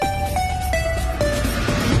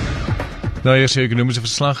Nou, hier is die ekonomiese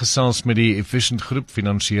verslag gesels met die Efficient groep,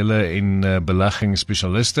 finansiële en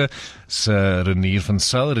beleggingsspesialiste. Renier van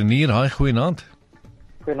Saam. Renier, hi, goeienaand.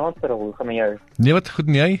 Goeienaand, hoe gaan met jou? Nee, wat goed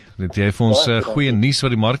en jy? Het jy vir ons goeie nuus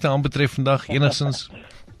wat die markte aanbetref vandag, enigstens?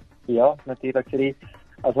 Ja, natuurlijk.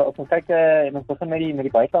 As ons kyk, en ons begin met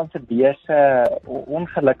die buitelandse beurs,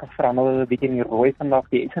 ongelukkig verhandel een beetje in die rooi vandag.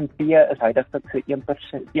 Die S&P is huidig tot so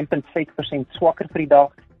 1,6% swakker vir die dag,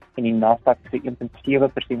 en die Nasdaq so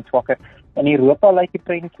 1,7% swakker. In Europa lyk die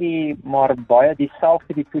prentjie maar baie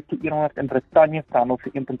dieselfde, die FTSE 100 in Brittanje verhandel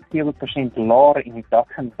so 1,7% laer en die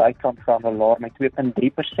DAX in Duitsland verhandel laer met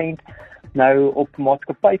 2,3%. Nou op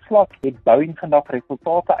maatskappyvlak het Boeing vandag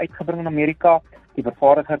resultate uitgebring in Amerika. Die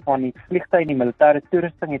vervaardiger van die vliegtuie en die militêre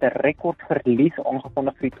toerusting het 'n rekordverlies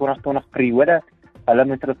aangekondig vir die 2020 periode. Hulle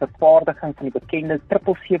moet hulle vervaardiging van die bekende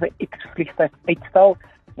 777X vliegtuig uitstel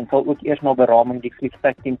en sal ook eers na beraming die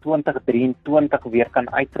vliegtuig teen 2023 weer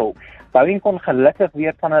kan uitrol. Boeing kon gelukkig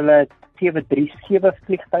weer van hulle 737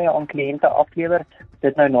 vliegtuie aan kliënte aflewer.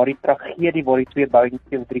 Dit nou na die tragedie waar die twee Boeing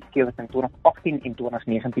 737's in 2018 en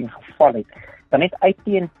 2019 geval het. Dan het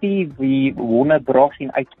AT&T, wie Warner Bros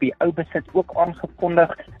en HBO besit, ook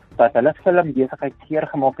aangekondig dat hulle film besigheid seer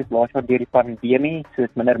gemaak het laas jaar deur die pandemie, soos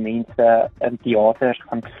minder mense in teaters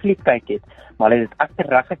gaan fliek kyk het. Maar hulle het dit egter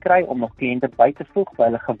reg gekry om nog kliënte by te voeg by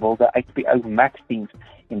hulle gewilde HBO Max diens,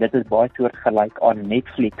 en dit is baie soortgelyk aan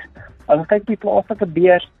Netflix. As ons kyk op die plaaslike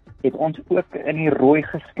beurs, het ons ook in die rooi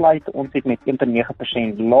gesluit. Ons het met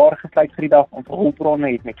 1,9% laer gesluit vir die dag. Ons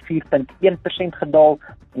hulpbronne het met 4,1% gedaal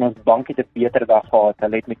en ons bank het 'n beter dag gehad.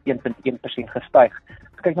 Hulle het met 1,1% gestyg.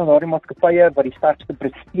 As kyk na daardie maatskappye wat die sterkste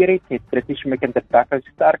presteer het British American Tobacco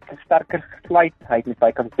sterker gesluit. Hy het met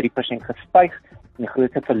bykans 3% gestyg. En die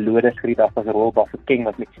grootste verloders vir die dag was Royal Bafokeng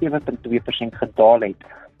wat met 7,2% gedaal het.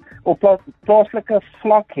 Op plaaslike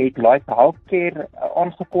vlak het Life Healthcare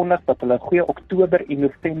aangekondig dat hulle 'n goeie Oktober en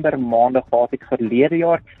November maande gehad het verlede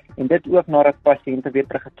jaar, en dit ook nadat pasiënte weer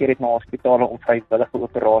teruggekeer het na hospitale om vrywillige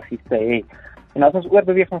operasies te hê. En as ons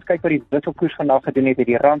oorbeweeg, ons kyk wat die wisselkoers vandag gedoen het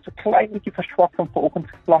die rand so klein bietjie verswak van vanoggend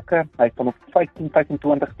se vlakke. Hy staan op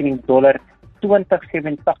 15,25 teen die dollar,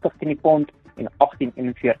 20,87 teen die pond en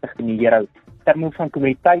 18,41 teen die euro. Terme van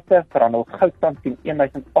kommoditeite verhandel goud tans teen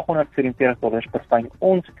 $1,844 per fyn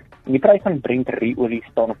ons, en die prys van Brent olie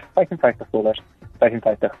staan op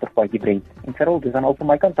 $55.55 per vatjie Brent. En Karel, dis dan al van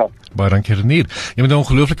my kant af. Baie dankie, Renier. Jy moet 'n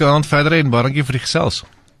ongelooflike aand verder en baie dankie vir die gesels.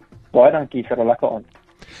 Baie dankie vir 'n lekker aand.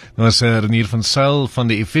 Nou is Renier van Saam van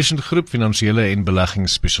die Efficient groep, finansiële en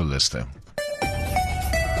beleggingsspesialiste.